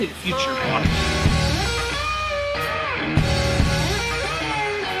future.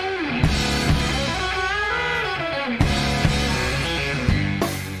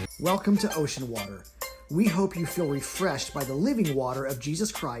 Welcome to Ocean Water. We hope you feel refreshed by the living water of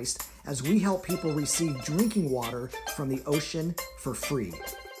Jesus Christ as we help people receive drinking water from the ocean for free.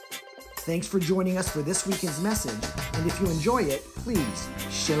 Thanks for joining us for this weekend's message, and if you enjoy it, please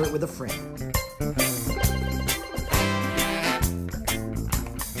share it with a friend.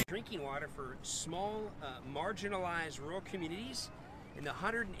 Drinking water for small, marginalized rural communities in the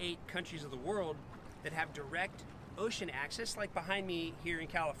 108 countries of the world that have direct ocean access, like behind me here in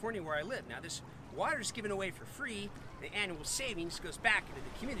California where I live. Now, this water is given away for free. The annual savings goes back into the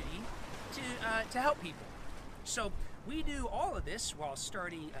community to help people. So we do all of this while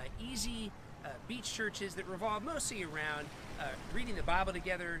starting easy beach churches that revolve mostly around reading the Bible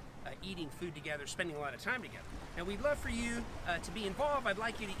together, eating food together, spending a lot of time together. Now, we'd love for you to be involved. I'd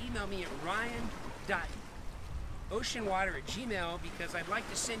like you to email me at ryan.oceanwater@gmail, because I'd like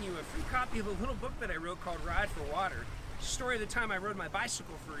to send you a free copy of a little book that I wrote called Ride for Water. Story of the time I rode my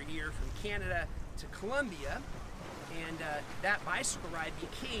bicycle for a year from Canada to Colombia, and that bicycle ride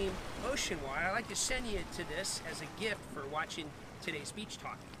became Ocean Water. I'd like to send you to this as a gift for watching today's Beach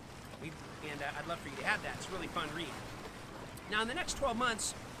Talk. I'd love for you to have that. It's a really fun read. Now, in the next 12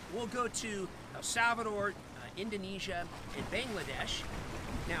 months, we'll go to El Salvador, Indonesia, and Bangladesh.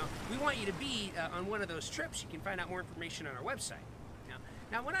 Now, we want you to be on one of those trips. You can find out more information on our website.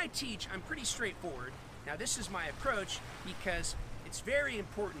 Now, when I teach, I'm pretty straightforward. Now, this is my approach because it's very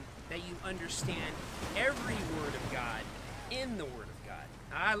important that you understand every word of God in the Word of God.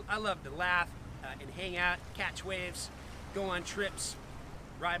 I love to laugh and hang out, catch waves, go on trips,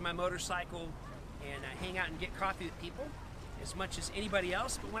 ride my motorcycle, and hang out and get coffee with people as much as anybody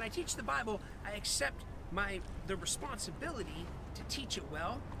else. But when I teach the Bible, I accept the responsibility to teach it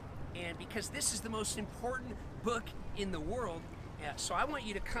well, and because this is the most important book in the world. So I want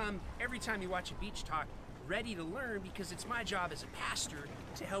you to come every time you watch a Beach Talk ready to learn, because it's my job as a pastor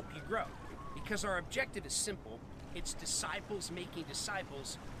to help you grow. Because our objective is simple. It's disciples making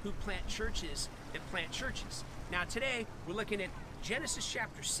disciples who plant churches that plant churches. Now, today we're looking at Genesis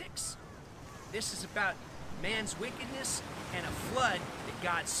chapter 6. This is about man's wickedness and a flood that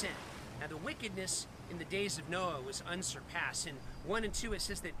God sent. Now, the wickedness in the days of Noah was unsurpassed. In 1 and 2, it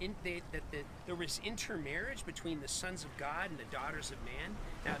says that there was intermarriage between the sons of God and the daughters of man.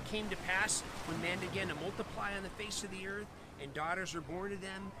 Now, it came to pass when man began to multiply on the face of the earth and daughters were born to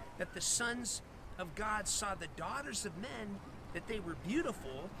them, that the sons of God saw the daughters of men, that they were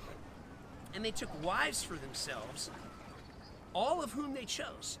beautiful, and they took wives for themselves, all of whom they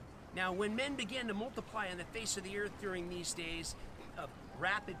chose. Now, when men began to multiply on the face of the earth during these days of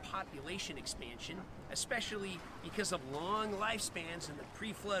rapid population expansion, especially because of long lifespans in the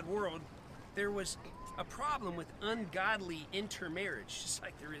pre-flood world, there was a problem with ungodly intermarriage, just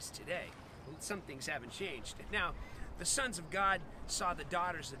like there is today. Some things haven't changed. Now, the sons of God saw the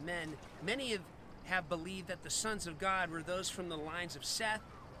daughters of men. Many have believed that the sons of God were those from the lines of Seth,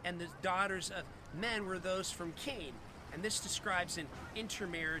 and the daughters of men were those from Cain. And this describes an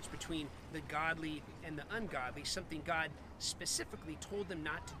intermarriage between the godly and the ungodly, something God specifically told them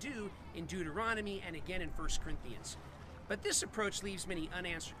not to do in Deuteronomy and again in 1 Corinthians. But this approach leaves many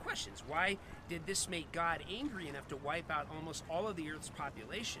unanswered questions. Why did this make God angry enough to wipe out almost all of the earth's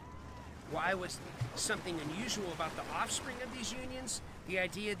population? Why was something unusual about the offspring of these unions? The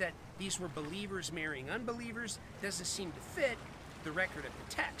idea that these were believers marrying unbelievers doesn't seem to fit the record of the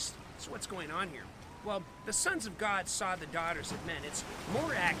text. So what's going on here? Well, the sons of God saw the daughters of men. It's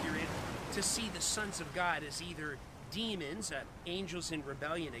more accurate to see the sons of God as either demons, angels in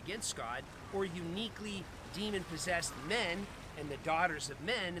rebellion against God, or uniquely demon-possessed men, and the daughters of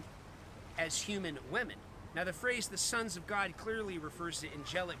men as human women. Now, the phrase the sons of God clearly refers to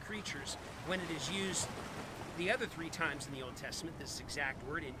angelic creatures when it is used the other 3 times in the Old Testament, this exact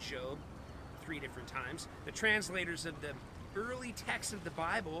word in Job, 3 different times. The translators of the early text of the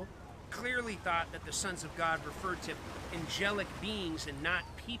Bible clearly thought that the sons of God referred to angelic beings and not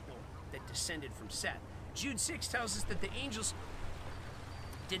people that descended from Seth. Jude 6 tells us that the angels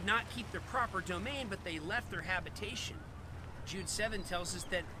did not keep their proper domain, but they left their habitation. Jude 7 tells us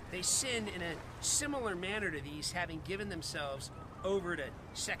that they sinned in a similar manner to these, having given themselves over to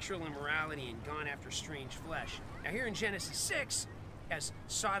sexual immorality and gone after strange flesh. Now, here in Genesis 6, as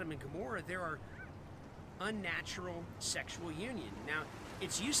Sodom and Gomorrah, there are unnatural sexual union. Now,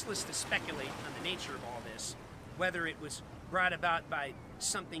 it's useless to speculate on the nature of all this, whether it was brought about by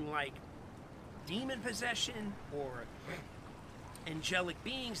something like demon possession or angelic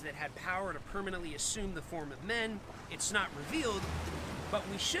beings that had power to permanently assume the form of men. It's not revealed, But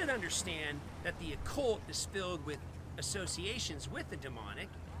we should understand that the occult is filled with associations with the demonic,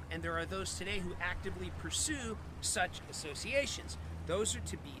 and there are those today who actively pursue such associations. Those are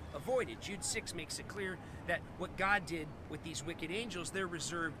to be avoided. Jude 6 makes it clear that what God did with these wicked angels, they're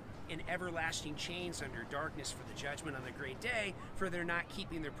reserved in everlasting chains under darkness for the judgment on the great day, for they're not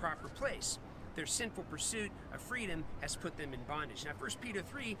keeping their proper place. Their sinful pursuit of freedom has put them in bondage. Now, 1 Peter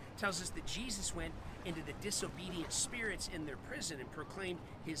 3 tells us that Jesus went into the disobedient spirits in their prison and proclaimed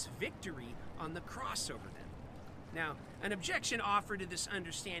his victory on the cross over them. Now, an objection offered to this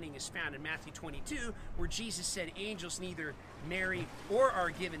understanding is found in Matthew 22, where Jesus said angels neither marry or are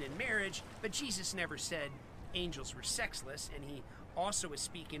given in marriage, but Jesus never said angels were sexless, and he also was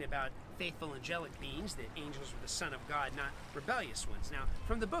speaking about faithful angelic beings, that angels were the Son of God, not rebellious ones. Now,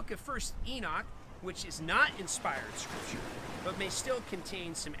 from the book of 1st Enoch, which is not inspired scripture, but may still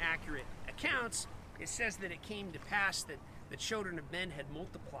contain some accurate accounts, it says that it came to pass that the children of men had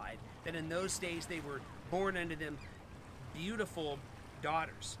multiplied, that in those days they were born unto them beautiful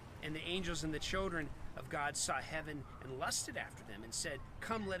daughters. And the angels and the children of God saw heaven and lusted after them, and said,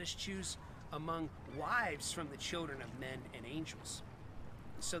 Come, let us choose among wives from the children of men and angels.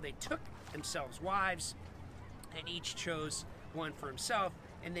 So they took themselves wives, and each chose one for himself,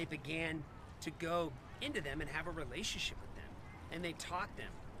 and they began to go into them and have a relationship with them. And they taught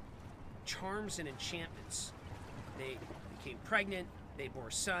them charms and enchantments. They became pregnant, they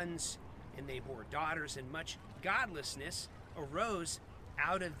bore sons, and they bore daughters, and much godlessness arose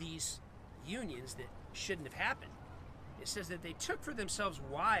out of these unions that shouldn't have happened. It says that they took for themselves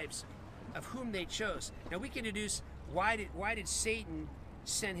wives of whom they chose. Now we can deduce, why did Satan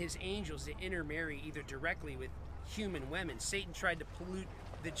send his angels to intermarry either directly with human women? Satan tried to pollute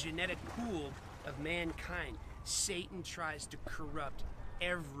the genetic pool of mankind. Satan tries to corrupt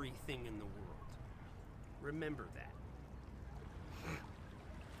everything in the world. Remember that.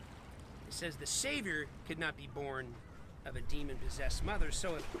 It says the Savior could not be born of a demon-possessed mother,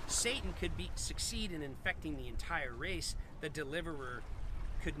 so if Satan could succeed in infecting the entire race, the deliverer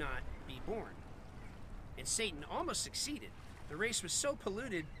could not be born. And Satan almost succeeded. The race was so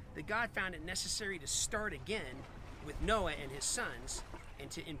polluted that God found it necessary to start again with Noah and his sons, and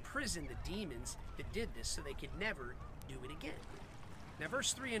to imprison the demons that did this so they could never do it again. Now,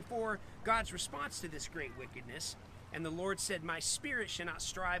 verse 3 and 4, God's response to this great wickedness, and the Lord said, My spirit shall not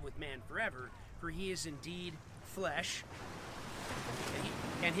strive with man forever, for he is indeed flesh,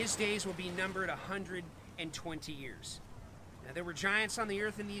 and his days will be numbered 120 years. Now, there were giants on the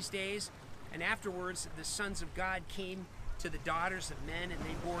earth in these days, and afterwards the sons of God came to the daughters of men, and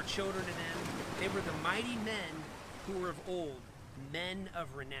they bore children to them. They were the mighty men who were of old, men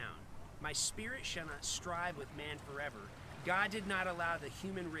of renown. My spirit shall not strive with man forever. God did not allow the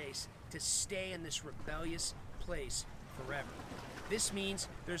human race to stay in this rebellious place forever. This means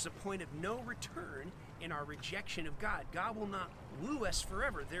there's a point of no return in our rejection of God. God will not woo us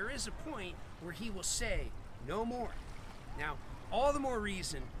forever. There is a point where he will say, no more. Now, all the more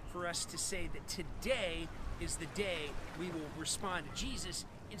reason for us to say that today is the day we will respond to Jesus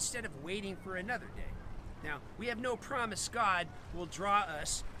instead of waiting for another day. Now, we have no promise God will draw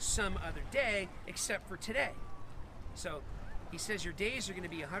us some other day except for today. So he says your days are going to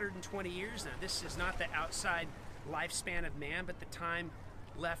be 120 years. Now, this is not the outside lifespan of man, but the time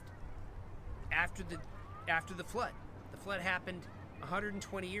left after the flood. The flood happened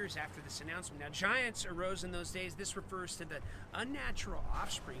 120 years after this announcement. Now, giants arose in those days. This refers to the unnatural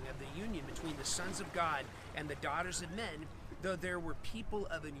offspring of the union between the sons of God and the daughters of men, though there were people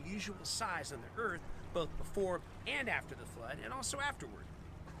of unusual size on the earth, both before and after the flood, and also afterward.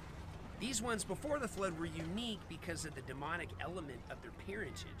 These ones before the flood were unique because of the demonic element of their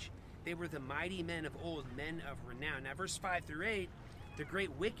parentage. They were the mighty men of old, men of renown. Now, verse 5 through 8, the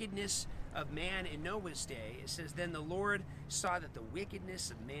great wickedness of man in Noah's day, it says, Then the Lord saw that the wickedness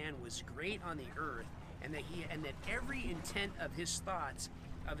of man was great on the earth, and that every intent of his thoughts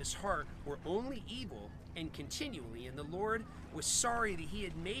of his heart were only evil and continually. And the Lord was sorry that he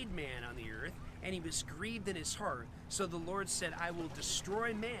had made man on the earth, and he was grieved in his heart. So the Lord said, I will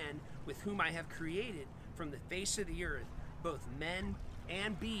destroy man with whom I have created from the face of the earth, both men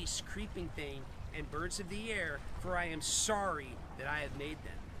and beasts, creeping thing, and birds of the air, for I am sorry that I have made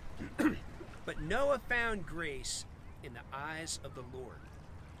them. But Noah found grace in the eyes of the Lord.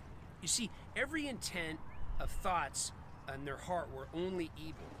 You see, every intent of thoughts in their heart were only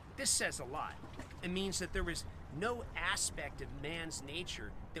evil. This says a lot. It means that there was no aspect of man's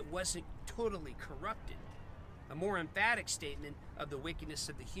nature that wasn't totally corrupted. A more emphatic statement of the wickedness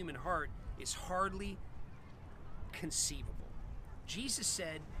of the human heart is hardly conceivable. Jesus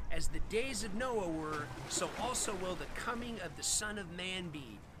said As the days of Noah were, so also will the coming of the Son of Man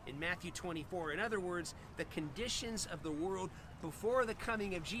be. In Matthew 24. In other words, the conditions of the world before the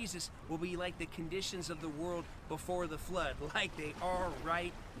coming of Jesus will be like the conditions of the world before the flood, like they are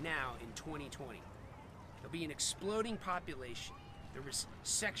right now in 2020. There'll be an exploding population. There was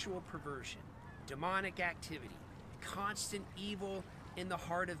sexual perversion, demonic activity, constant evil in the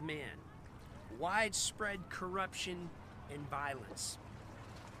heart of man, widespread corruption and violence.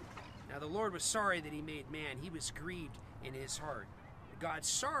 Now the Lord was sorry that he made man. He was grieved in his heart. God's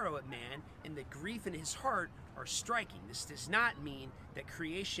sorrow at man and the grief in his heart are striking. This does not mean that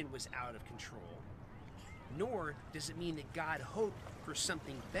creation was out of control, nor does it mean that God hoped for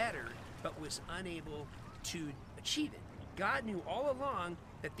something better but was unable to achieve it. God knew all along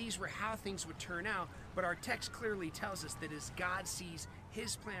that these were how things would turn out, but our text clearly tells us that as God sees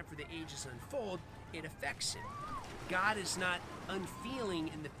his plan for the ages unfold, it affects him. God is not unfeeling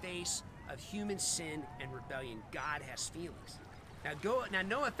in the face of human sin and rebellion. God has feelings. Now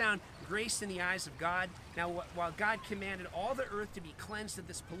Noah found grace in the eyes of God. Now while God commanded all the earth to be cleansed of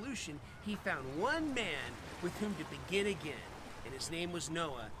this pollution, he found one man with whom to begin again. And his name was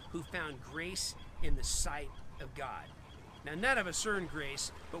Noah, who found grace in the sight of God. Now none of us earn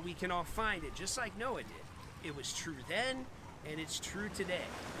grace, but we can all find it, just like Noah did. It was true then, and it's true today.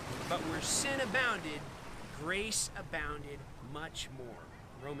 But where sin abounded, grace abounded much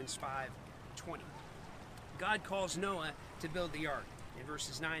more. Romans 5:20. God calls Noah to build the ark. In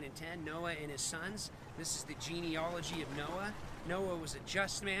verses 9 and 10, Noah and his sons. This is the genealogy of Noah. Noah was a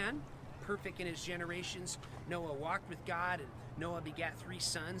just man, perfect in his generations. Noah walked with God, and Noah begat 3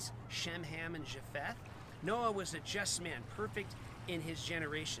 sons, Shem, Ham, and Japheth. Noah was a just man, perfect in his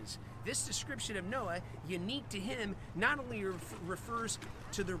generations. This description of Noah, unique to him, not only refers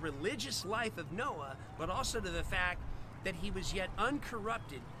to the religious life of Noah, but also to the fact that he was yet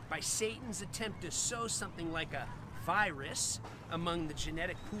uncorrupted by Satan's attempt to sow something like a virus among the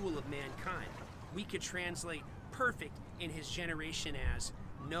genetic pool of mankind. We could translate perfect in his generation as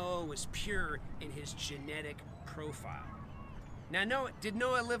Noah was pure in his genetic profile. Now, did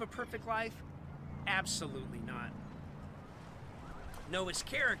Noah live a perfect life? Absolutely not. Noah's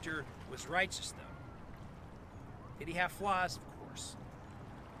character was righteous, though. Did he have flaws? Of course.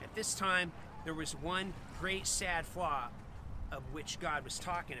 At this time, there was one great sad flaw of which God was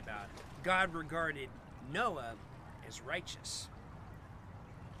talking about. God regarded Noah as righteous.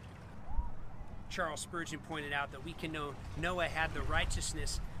 Charles Spurgeon pointed out that we can know Noah had the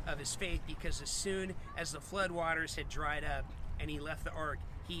righteousness of his faith because as soon as the flood waters had dried up and he left the ark,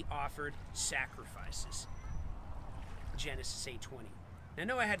 he offered sacrifices. Genesis 8:20. Now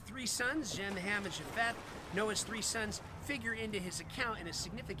Noah had 3 sons, Shem, Ham, and Japheth. Noah's 3 sons figure into his account in a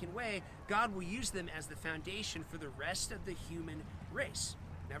significant way. God will use them as the foundation for the rest of the human race.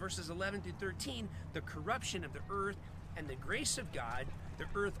 Now verses 11 through 13, the corruption of the earth and the grace of God. The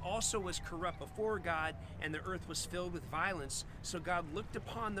earth also was corrupt before God, and the earth was filled with violence. So God looked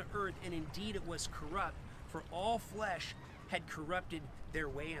upon the earth, and indeed it was corrupt, for all flesh had corrupted their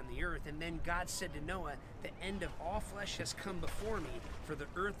way on the earth. And then God said to Noah, the end of all flesh has come before me, for the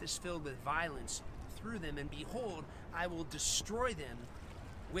earth is filled with violence through them, and behold, I will destroy them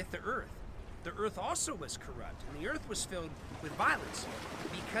with the earth. The earth also was corrupt, and the earth was filled with violence.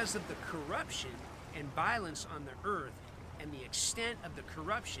 Because of the corruption and violence on the earth and the extent of the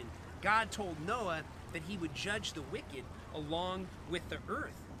corruption, God told Noah that he would judge the wicked along with the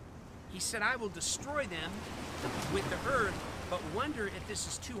earth. He said, I will destroy them with the earth, but wonder if this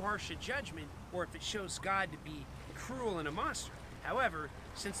is too harsh a judgment or if it shows God to be cruel and a monster. However,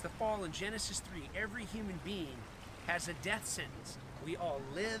 since the fall in Genesis 3, every human being has a death sentence. We all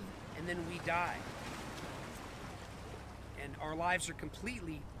live and then we die. And our lives are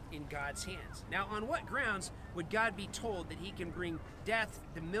completely in God's hands. Now, on what grounds would God be told that he can bring death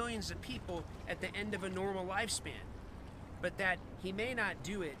to millions of people at the end of a normal lifespan, but that he may not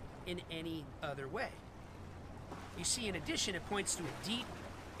do it in any other way? You see, in addition, it points to a deep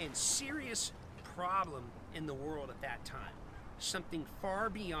and serious problem in the world at that time, something far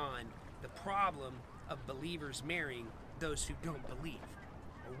beyond the problem of believers marrying those who don't believe,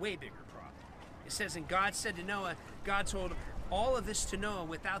 a way bigger problem. It says, and God said to Noah, God told all of this to Noah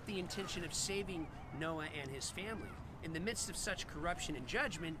without the intention of saving Noah and his family. In the midst of such corruption and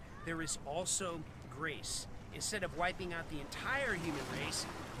judgment, there is also grace. Instead of wiping out the entire human race,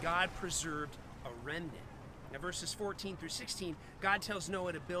 God preserved a remnant. Now verses 14 through 16, God tells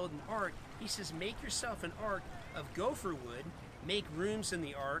Noah to build an ark. He says, make yourself an ark of gopher wood, make rooms in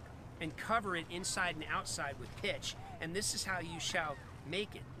the ark, and cover it inside and outside with pitch. And this is how you shall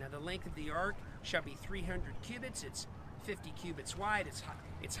make it. Now the length of the ark shall be 300 cubits, its 50 cubits wide, its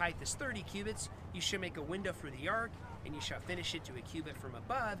height is 30 cubits. You shall make a window for the ark, and you shall finish it to a cubit from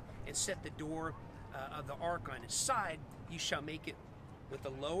above, and set the door of the ark on its side. You shall make it with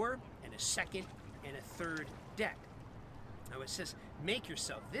a lower and a second and a third deck. Now it says, make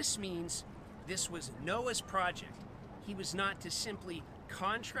yourself. This means this was Noah's project. He was not to simply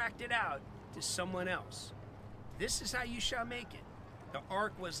contract it out to someone else. This is how you shall make it. The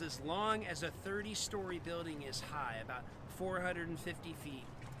ark was as long as a 30-story building is high, about 450 feet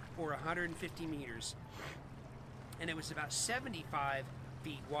or 150 meters. And it was about 75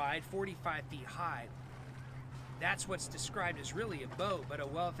 feet wide, 45 feet high. That's what's described as really a boat, but a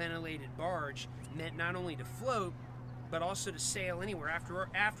well-ventilated barge meant not only to float, but also to sail anywhere.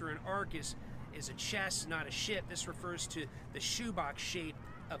 After an ark is a chest, not a ship, this refers to the shoebox shape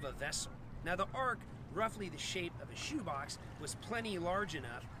of a vessel. Now the ark, roughly the shape of a shoebox, was plenty large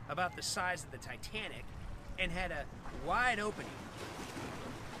enough, about the size of the Titanic, and had a wide opening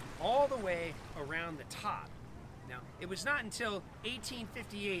all the way around the top. Now, it was not until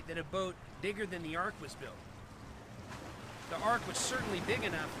 1858 that a boat bigger than the ark was built. The ark was certainly big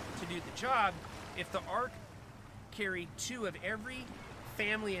enough to do the job. If the ark carried 2 of every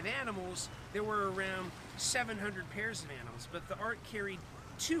family of animals, there were around 700 pairs of animals. But if the ark carried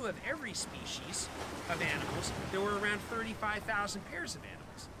 2 of every species of animals, there were around 35,000 pairs of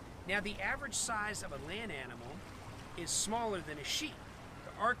animals. Now, the average size of a land animal is smaller than a sheep.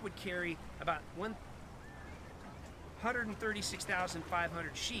 The ark would carry about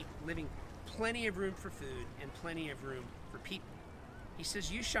 136,500 sheep, leaving plenty of room for food and plenty of room for people. He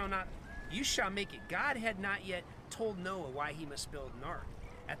says, you shall make it. God had not yet told Noah why he must build an ark.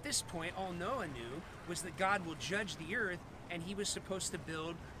 At this point, all Noah knew was that God will judge the earth, and he was supposed to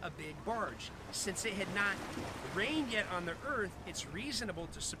build a big barge. Since it had not rained yet on the earth, it's reasonable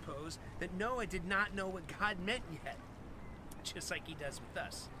to suppose that Noah did not know what God meant yet, just like he does with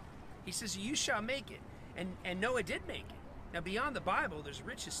us. He says, you shall make it. And Noah did make it. Now, beyond the Bible, there's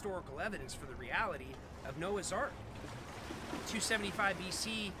rich historical evidence for the reality of Noah's Ark. 275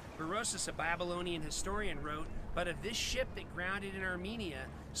 BC, Berosus, a Babylonian historian, wrote, but of this ship that grounded in Armenia,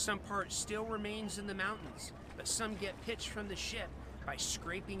 some part still remains in the mountains, but some get pitched from the ship by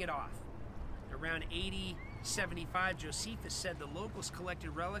scraping it off. Around 8075, Josephus said the locals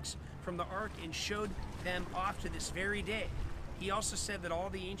collected relics from the ark and showed them off to this very day. He also said that all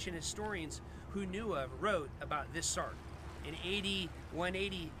the ancient historians who knew of wrote about this ark. In AD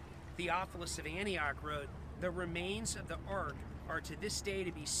 180, Theophilus of Antioch wrote, the remains of the ark are to this day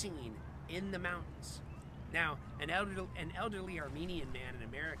to be seen in the mountains. Now, an elderly Armenian man in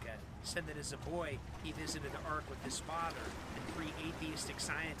America said that as a boy he visited the ark with his father and 3 atheistic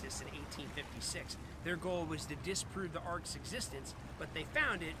scientists in 1856. Their goal was to disprove the ark's existence, but they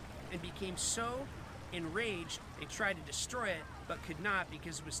found it and became so enraged they tried to destroy it, but could not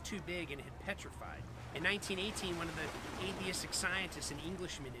because it was too big and had petrified. In 1918, one of the atheistic scientists, an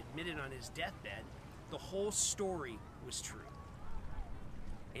Englishman, admitted on his deathbed the whole story was true.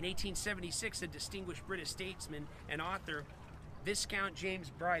 In 1876, a distinguished British statesman and author, Viscount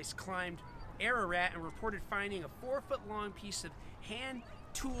James Bryce, climbed Ararat and reported finding a 4-foot-long piece of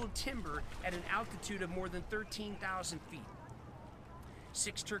hand-tooled timber at an altitude of more than 13,000 feet.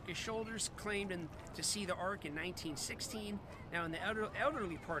 6 Turkish soldiers claimed to see the ark in 1916. Now, in the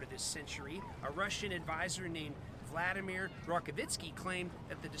elderly part of this century, a Russian advisor named Vladimir Rakovitsky claimed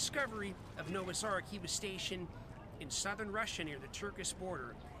that the discovery of Noah's Ark, he was stationed in southern Russia near the Turkish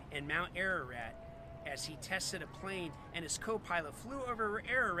border and Mount Ararat as he tested a plane, and his co-pilot flew over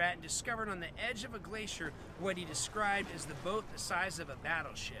Ararat and discovered on the edge of a glacier what he described as the boat the size of a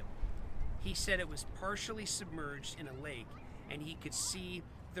battleship. He said it was partially submerged in a lake, and he could see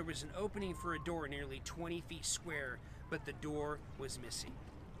there was an opening for a door nearly 20 feet square, but the door was missing.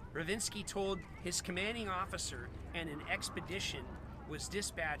 Ravinsky told his commanding officer, and an expedition was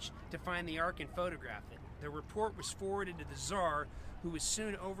dispatched to find the ark and photograph it. The report was forwarded to the Tsar, who was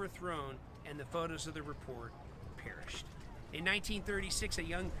soon overthrown, and the photos of the report perished. In 1936, a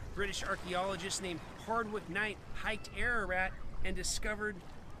young British archaeologist named Hardwick Knight hiked Ararat and discovered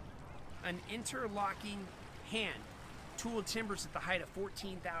an interlocking hand, tooled timbers at the height of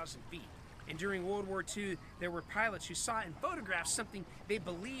 14,000 feet. And during World War II, there were pilots who saw and photographed something they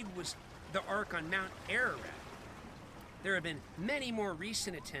believed was the ark on Mount Ararat. There have been many more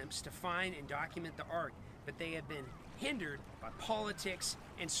recent attempts to find and document the ark, but they have been hindered by politics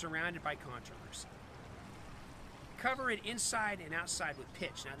and surrounded by controversy. Cover it inside and outside with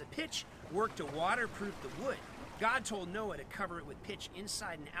pitch. Now, the pitch worked to waterproof the wood. God told Noah to cover it with pitch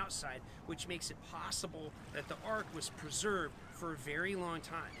inside and outside, which makes it possible that the ark was preserved for a very long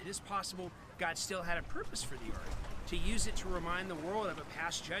time. It is possible God still had a purpose for the ark. to use it to remind the world of a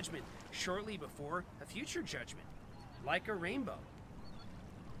past judgment shortly before a future judgment, like a rainbow.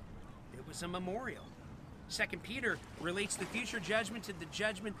 It was a memorial. 2 Peter relates the future judgment to the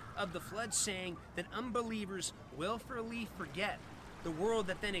judgment of the flood, saying that unbelievers willfully forget the world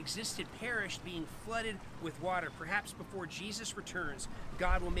that then existed perished, being flooded with water. Perhaps before Jesus returns,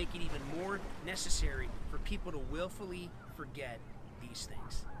 God will make it even more necessary for people to willfully forget these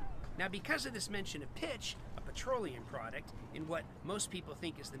things. Now, because of this mention of pitch, a petroleum product, in what most people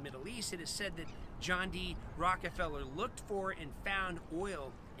think is the Middle East, it is said that John D. Rockefeller looked for and found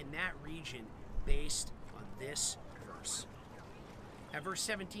oil in that region based on this verse. At verse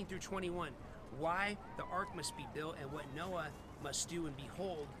 17 through 21, why the ark must be built and what Noah must do, and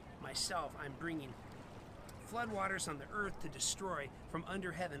behold, myself, I'm bringing floodwaters on the earth to destroy from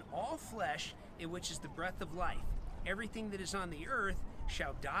under heaven all flesh in which is the breath of life. Everything that is on the earth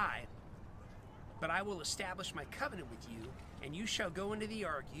shall die, but I will establish my covenant with you, and you shall go into the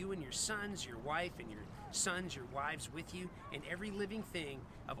ark, you and your sons, your wife, and your sons, your wives with you, and every living thing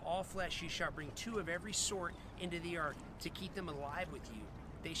of all flesh you shall bring 2 of every sort into the ark, to keep them alive with you.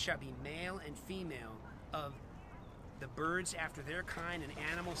 They shall be male and female, of the birds after their kind, and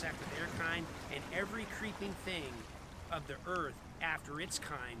animals after their kind, and every creeping thing of the earth after its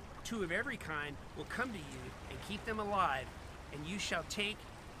kind. 2 of every kind will come to you, and keep them alive. And you shall take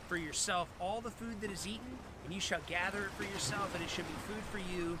for yourself all the food that is eaten, and you shall gather it for yourself, and it shall be food for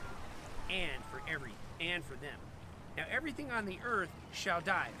you and for them. Now everything on the earth shall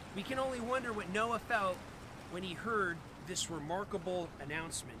die. We can only wonder what Noah felt when he heard this remarkable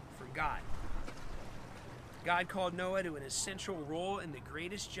announcement from God. God called Noah to an essential role in the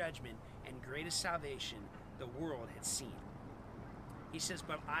greatest judgment and greatest salvation the world had seen. He says,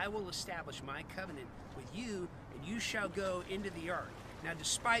 but I will establish my covenant with you, and you shall go into the ark. Now,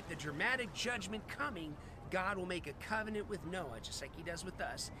 despite the dramatic judgment coming, God will make a covenant with Noah, just like he does with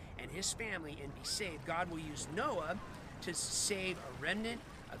us and his family, and be saved. God will use Noah to save a remnant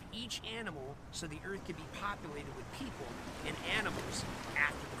of each animal so the earth can be populated with people and animals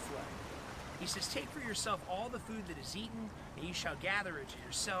after the flood. He says, take for yourself all the food that is eaten, and you shall gather it to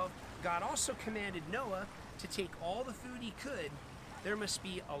yourself. God also commanded Noah to take all the food he could. There must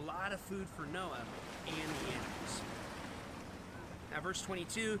be a lot of food for Noah and the animals. Now, verse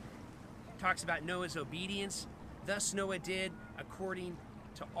 22 talks about Noah's obedience. Thus Noah did according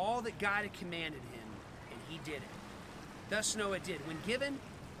to all that God had commanded him, and he did it. Thus Noah did. When given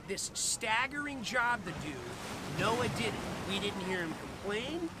this staggering job to do, Noah did it. We didn't hear him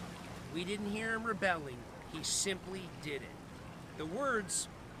complain. We didn't hear him rebelling. He simply did it. The words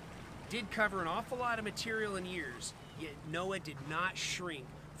did cover an awful lot of material and years, yet Noah did not shrink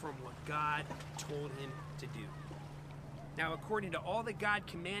from what God told him to do. Now, according to all that God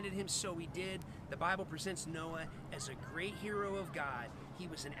commanded him, so he did. The Bible presents Noah as a great hero of God. He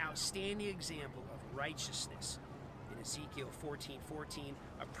was an outstanding example of righteousness. In Ezekiel 14:14,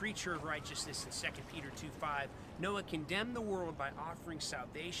 a preacher of righteousness in 2 Peter 2:5, Noah condemned the world by offering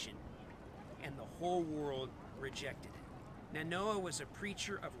salvation, and the whole world rejected it. Now, Noah was a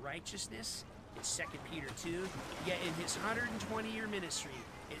preacher of righteousness in 2 Peter 2, yet in his 120-year ministry,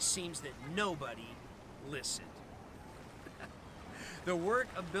 it seems that nobody listened. The work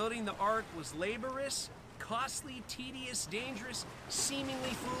of building the ark was laborious, costly, tedious, dangerous,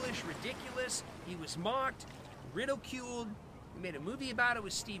 seemingly foolish, ridiculous. He was mocked, ridiculed. We made a movie about it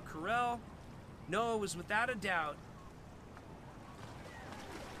with Steve Carell. Noah was without a doubt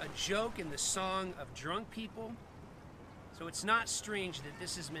a joke in the song of drunk people. So it's not strange that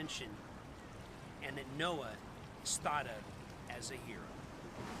this is mentioned and that Noah is thought of as a hero.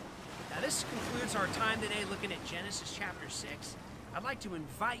 Now, this concludes our time today looking at Genesis chapter 6. I'd like to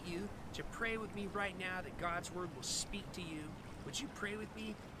invite you to pray with me right now that God's word will speak to you. Would you pray with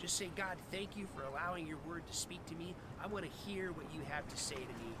me? Just say, God, thank you for allowing your word to speak to me. I want to hear what you have to say to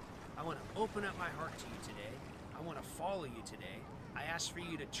me. I want to open up my heart to you today. I want to follow you today. I ask for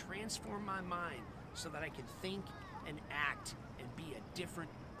you to transform my mind so that I can think and act and be a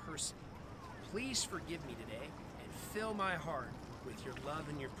different person. Please forgive me today and fill my heart with your love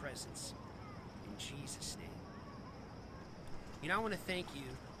and your presence. In Jesus' name. You know, I want to thank you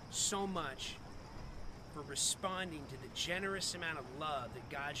so much for responding to the generous amount of love that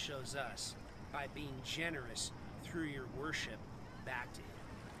God shows us by being generous through your worship back to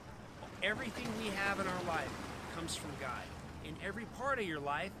Him. Everything we have in our life comes from God. In every part of your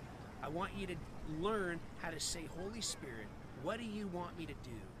life, I want you to learn how to say, Holy Spirit, what do you want me to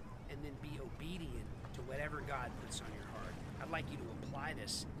do? And then be obedient to whatever God puts on your heart. I'd like you to apply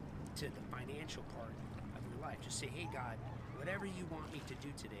this to the financial part of your life. Just say, hey, God, whatever you want me to do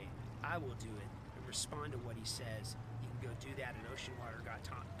today, I will do it in respond to what he says, you can go do that at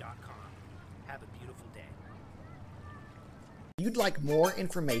oceanwater.com. Have a beautiful day. If you'd like more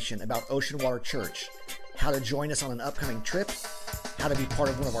information about Ocean Water Church, how to join us on an upcoming trip, how to be part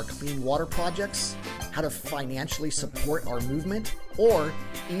of one of our clean water projects, how to financially support our movement, or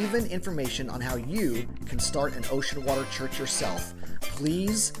even information on how you can start an Ocean Water Church yourself,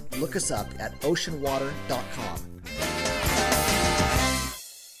 please look us up at oceanwater.com.